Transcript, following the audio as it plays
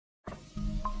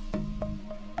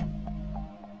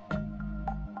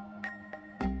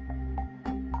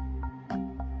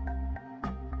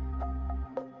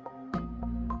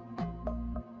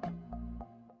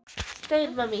Stay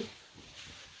with Mummy.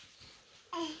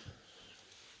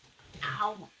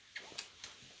 Ow.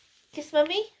 Kiss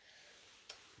Mummy.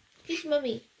 Kiss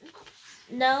Mummy.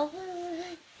 No.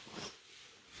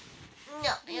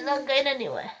 No, you're not going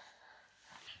anywhere.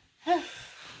 Can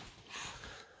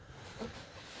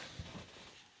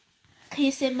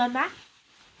you say Mama?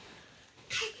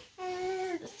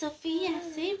 Sofia,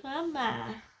 say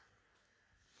Mama.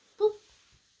 Boop.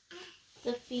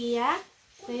 Sofia,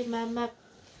 say Mama.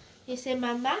 You say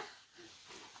Mama?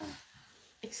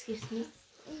 Excuse me.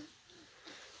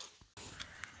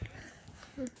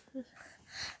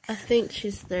 I think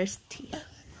she's thirsty.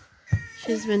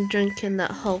 She's been drinking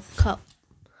that whole cup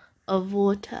of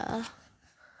water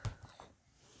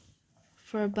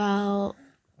for about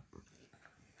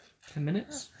 10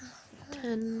 minutes.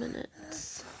 10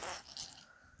 minutes.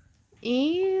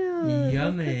 Ew.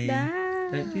 Yummy. Look at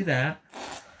that. Don't do that.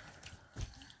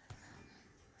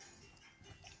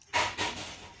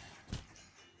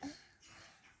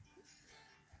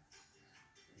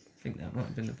 I think that might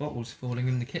have been the bottles falling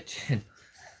in the kitchen.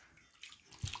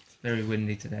 It's very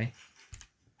windy today.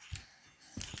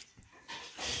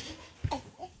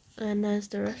 And there's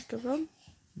the rest of them.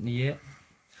 Yeah.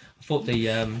 I thought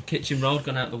the kitchen roll had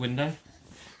gone out the window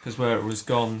because where it was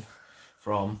gone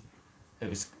from,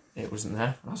 it wasn't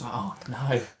there. I was like, oh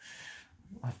no!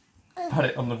 I put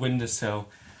it on the windowsill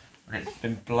and it's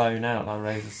been blown out like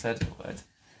Razor said it would.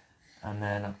 And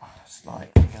then I was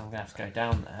like, I'm gonna have to go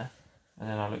down there. And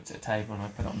then I looked at the table and I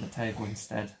put it on the table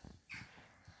instead.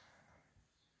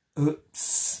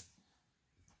 Oops.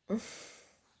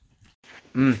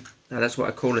 Now that's what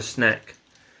I call a snack.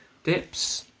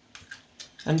 Dips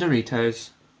and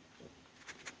Doritos.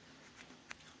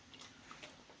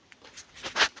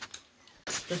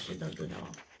 Especially don't do that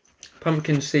one.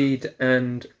 Pumpkin seed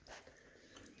and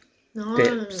No,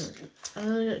 dips. I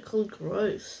don't get called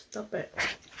gross. Stop it.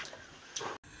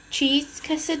 Cheese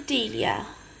quesadilla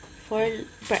for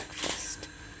breakfast.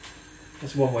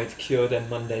 That's one way to cure them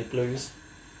Monday blues.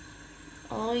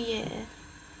 Oh yeah.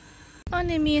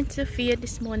 Only me and Sophia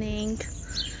this morning,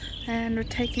 and we're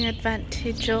taking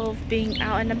advantage of being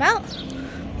out and about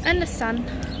and the sun.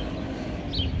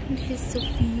 And here's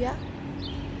Sophia.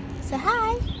 Say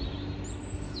hi.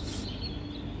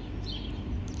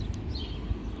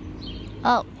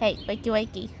 Oh, hey, wakey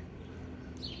wakey.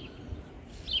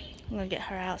 I'm gonna get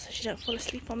her out so she don't fall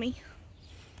asleep on me.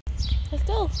 Let's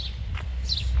go,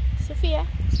 Sophia.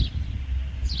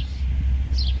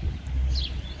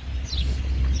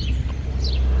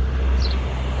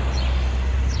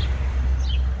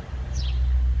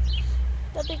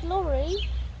 The big lorry?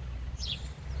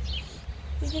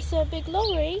 Did you see a big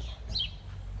lorry?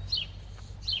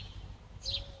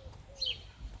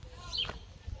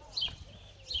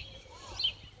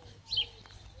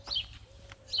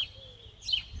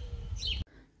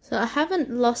 So I haven't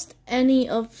lost any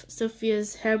of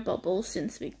Sophia's hair bubbles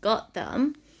since we got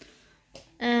them.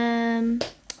 I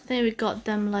think we got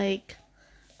them like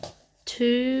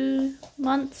 2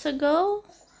 months ago.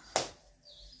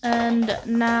 And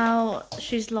now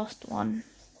she's lost one.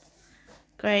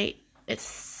 Great.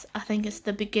 I think it's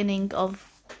the beginning of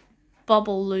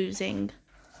bubble losing.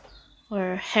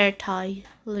 Or hair tie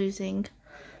losing.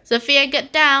 Sophia,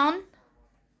 get down.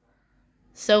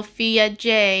 Sophia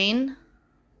Jane.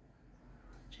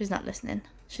 She's not listening.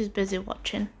 She's busy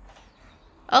watching.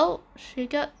 Oh, she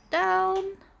got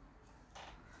down.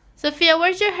 Sophia,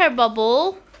 where's your hair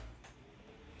bubble?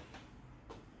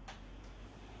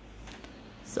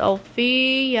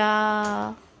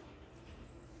 Sophia.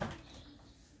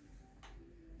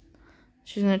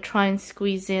 She's gonna try and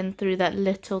squeeze in through that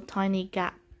little tiny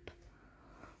gap.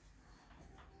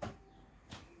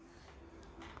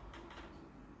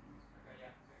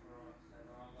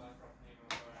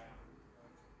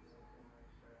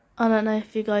 I don't know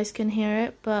if you guys can hear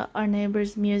it, but our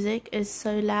neighbor's music is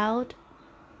so loud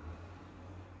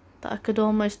that I could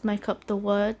almost make up the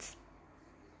words.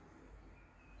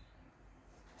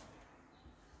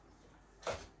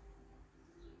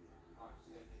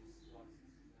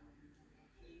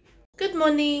 Good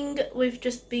morning. We've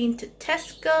just been to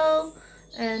Tesco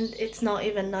and it's not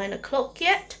even 9 o'clock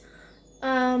yet.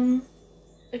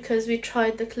 Because we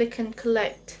tried the Click and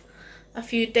Collect a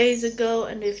few days ago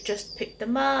and we've just picked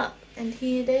them up and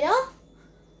here they are.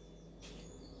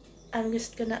 I'm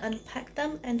just gonna unpack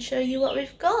them and show you what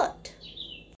we've got.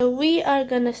 So we are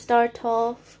gonna start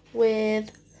off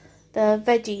with the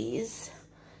veggies.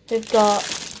 We've got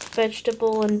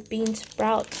vegetable and bean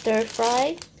sprout stir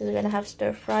fry, because we're gonna have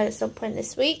stir fry at some point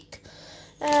this week.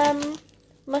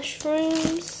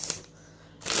 Mushrooms.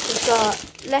 We've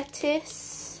got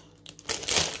lettuce.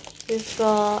 We've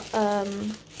got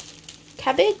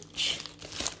cabbage,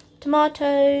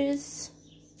 tomatoes,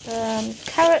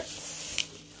 carrots,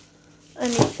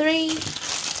 only 3,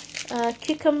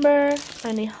 cucumber,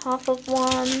 only half of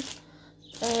one,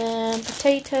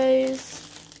 potatoes,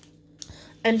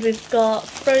 and we've got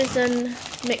frozen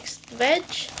mixed veg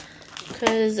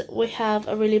because we have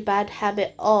a really bad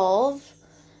habit of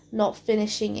not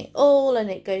finishing it all and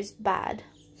it goes bad.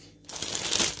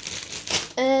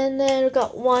 And then we've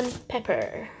got 1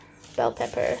 pepper, bell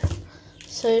pepper.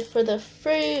 So for the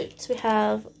fruits we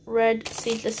have red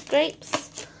seedless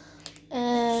grapes,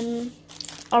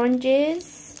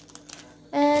 oranges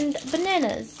and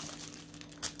bananas.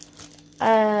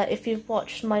 If you've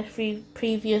watched my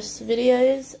previous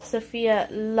videos, Sophia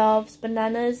loves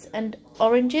bananas and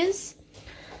oranges.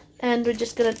 And we're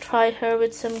just going to try her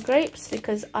with some grapes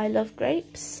because I love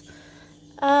grapes.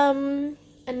 And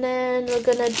then we're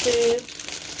going to do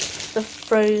the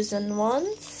frozen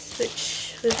ones,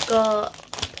 which we've got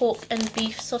pork and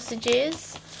beef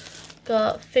sausages,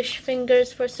 got fish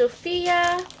fingers for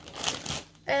Sophia,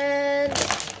 and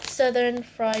southern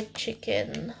fried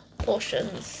chicken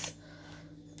portions.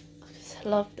 I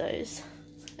love those.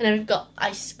 And then we've got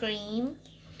ice cream.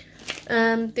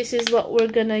 This is what we're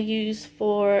gonna use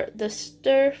for the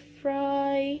stir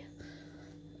fry.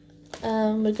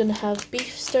 We're gonna have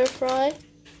beef stir fry,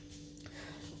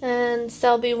 and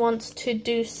Selby wants to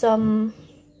do some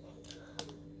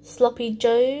sloppy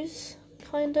joes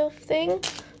kind of thing.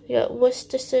 We got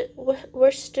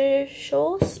Worcester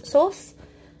sauce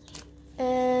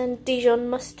and Dijon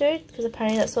mustard because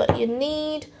apparently that's what you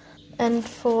need. And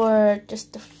for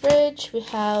just the fridge we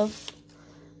have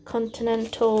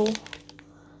continental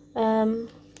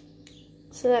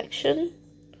selection.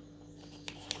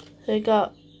 So we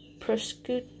got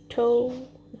prosciutto,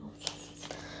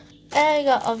 and we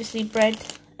got obviously bread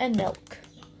and milk.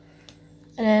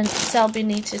 And then Selby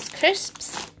needs his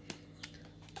crisps,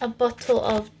 a bottle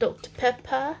of Dr.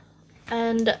 Pepper,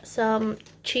 and some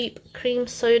cheap cream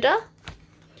soda.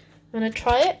 I'm gonna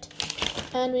try it.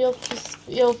 And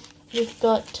we've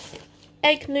got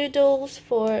egg noodles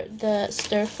for the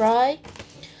stir fry.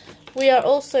 We are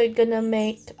also gonna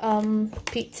make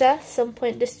pizza some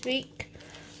point this week.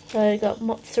 So I got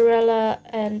mozzarella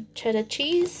and cheddar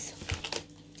cheese.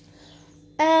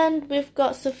 And we've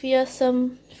got Sophia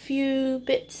some few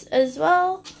bits as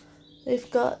well. We've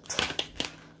got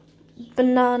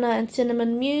banana and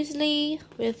cinnamon muesli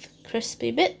with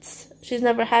crispy bits. She's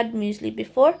never had muesli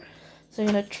before, so I'm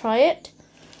gonna try it.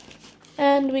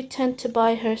 And we tend to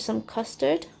buy her some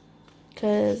custard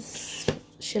because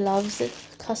she loves it,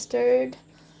 custard.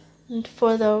 And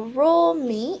for the raw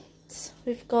meat,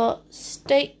 we've got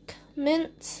steak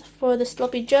mince for the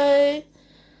sloppy joe,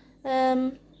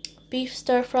 beef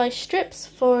stir fry strips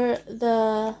for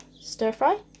the stir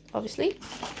fry, obviously.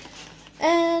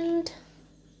 And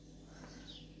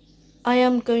I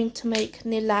am going to make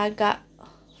nilaga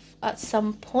at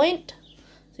some point.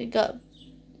 So we got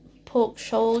pork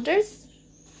shoulders.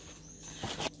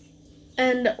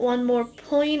 And one more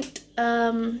point,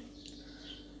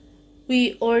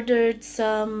 we ordered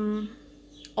some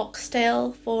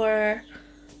oxtail for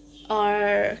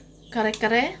our kare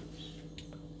kare.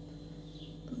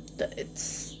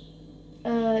 It's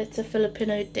a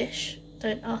Filipino dish.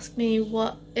 Don't ask me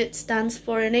what it stands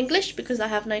for in English because I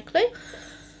have no clue.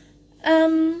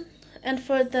 And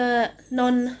for the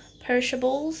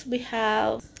non-perishables, we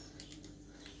have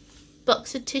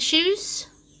box of tissues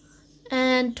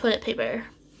and toilet paper.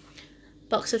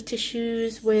 Box of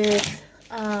tissues with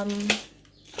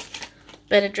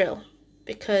Benadryl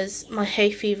because my hay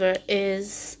fever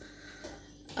is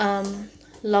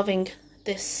loving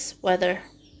this weather.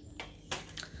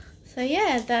 So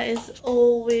yeah, that is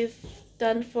all we've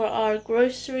done for our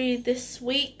grocery this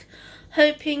week.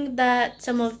 Hoping that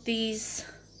some of these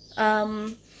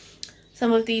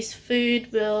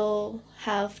food we'll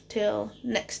have till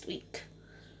next week.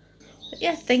 But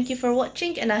yeah, thank you for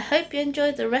watching and I hope you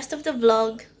enjoyed the rest of the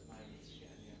vlog.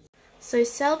 So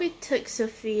Selby took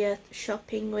Sophia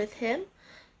shopping with him.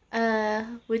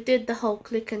 We did the whole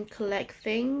click and collect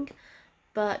thing,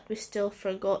 but we still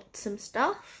forgot some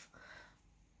stuff.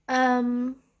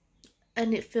 And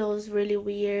it feels really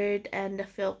weird and I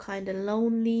feel kind of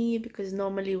lonely because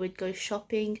normally we'd go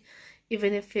shopping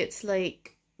even if it's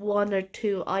like 1 or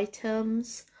 2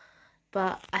 items,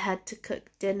 but I had to cook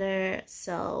dinner,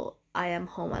 so I am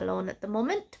home alone at the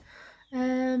moment.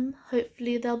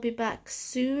 Hopefully they'll be back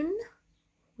soon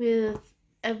with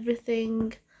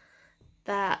everything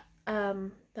that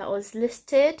that was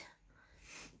listed.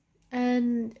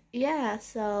 And yeah,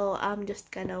 so I'm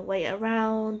just gonna wait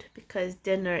around because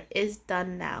dinner is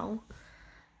done now.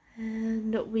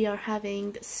 And we are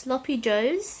having sloppy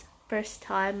joes, first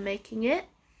time making it,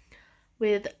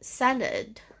 with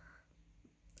salad.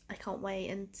 I can't wait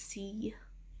and see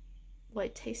what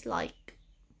it tastes like.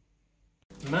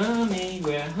 Mommy,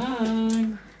 we're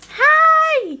home.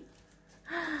 Hi!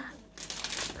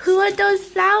 Who are those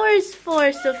flowers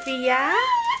for, Sophia?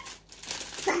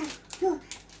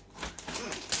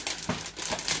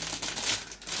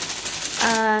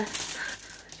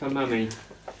 For Mummy.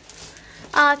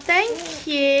 Oh, thank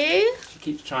you. She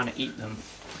keeps trying to eat them.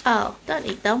 Oh, don't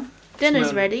eat them. Dinner's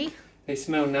Smell. ready. They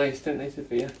smell nice, don't they,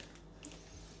 Sophia?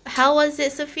 How was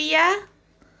it, Sophia?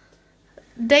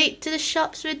 Date to the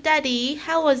shops with Daddy.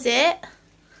 How was it?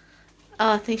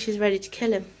 Oh, I think she's ready to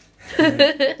kill him.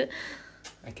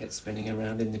 I kept spinning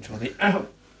around in the trolley. Ow!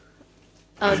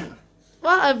 Oh,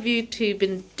 what have you two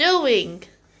been doing?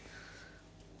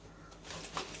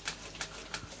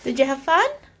 Did you have fun?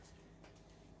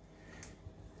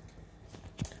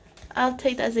 I'll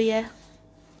take that as a yeah.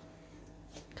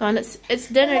 Come on, it's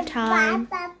dinner time.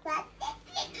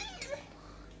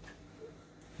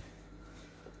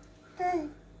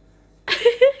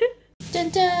 Dun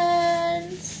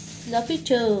dun! Sloppy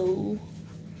Joe.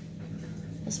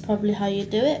 That's probably how you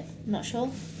do it. I'm not sure.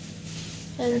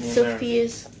 And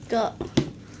Sophia's got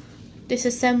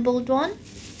disassembled one.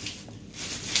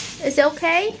 Is it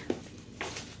okay?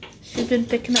 She's been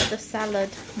picking up the salad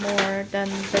more than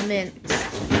the mince.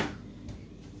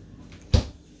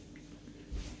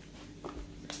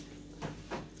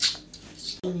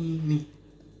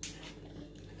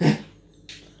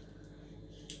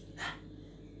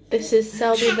 This is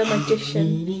Selby the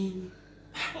magician.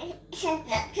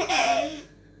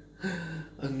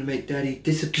 I'm gonna make Daddy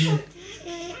disappear.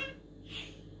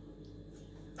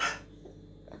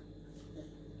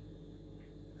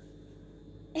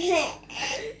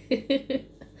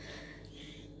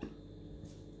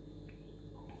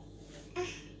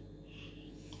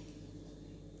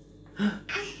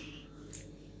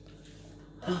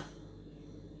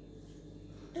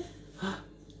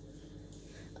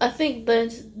 I think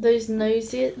those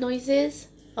noises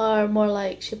are more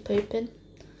like she pooping.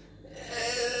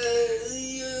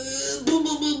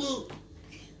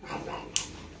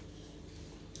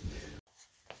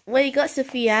 What you got,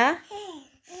 Sophia?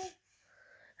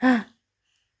 Ah.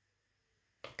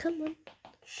 Come on.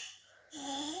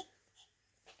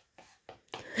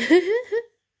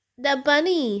 The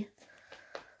bunny.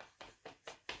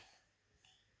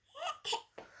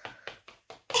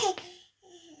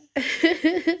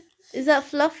 Is that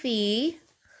Fluffy?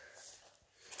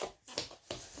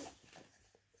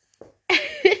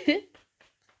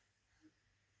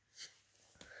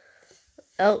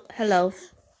 Oh, hello.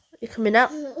 You coming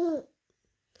up?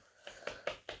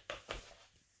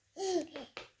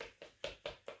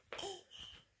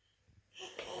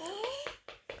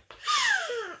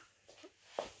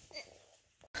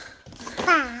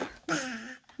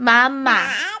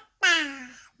 Mama.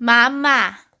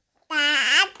 Mama.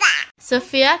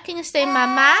 Sophia, can you say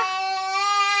mama?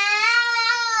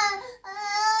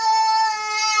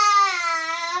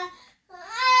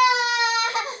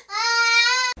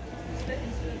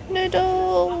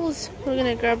 Noodles. We're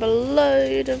gonna grab a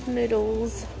load of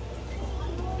noodles.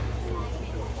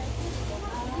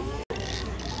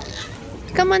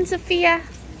 Come on, Sophia.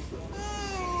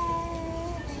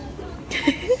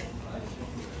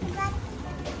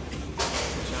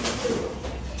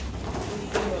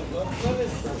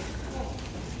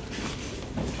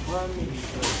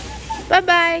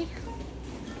 Bye-bye.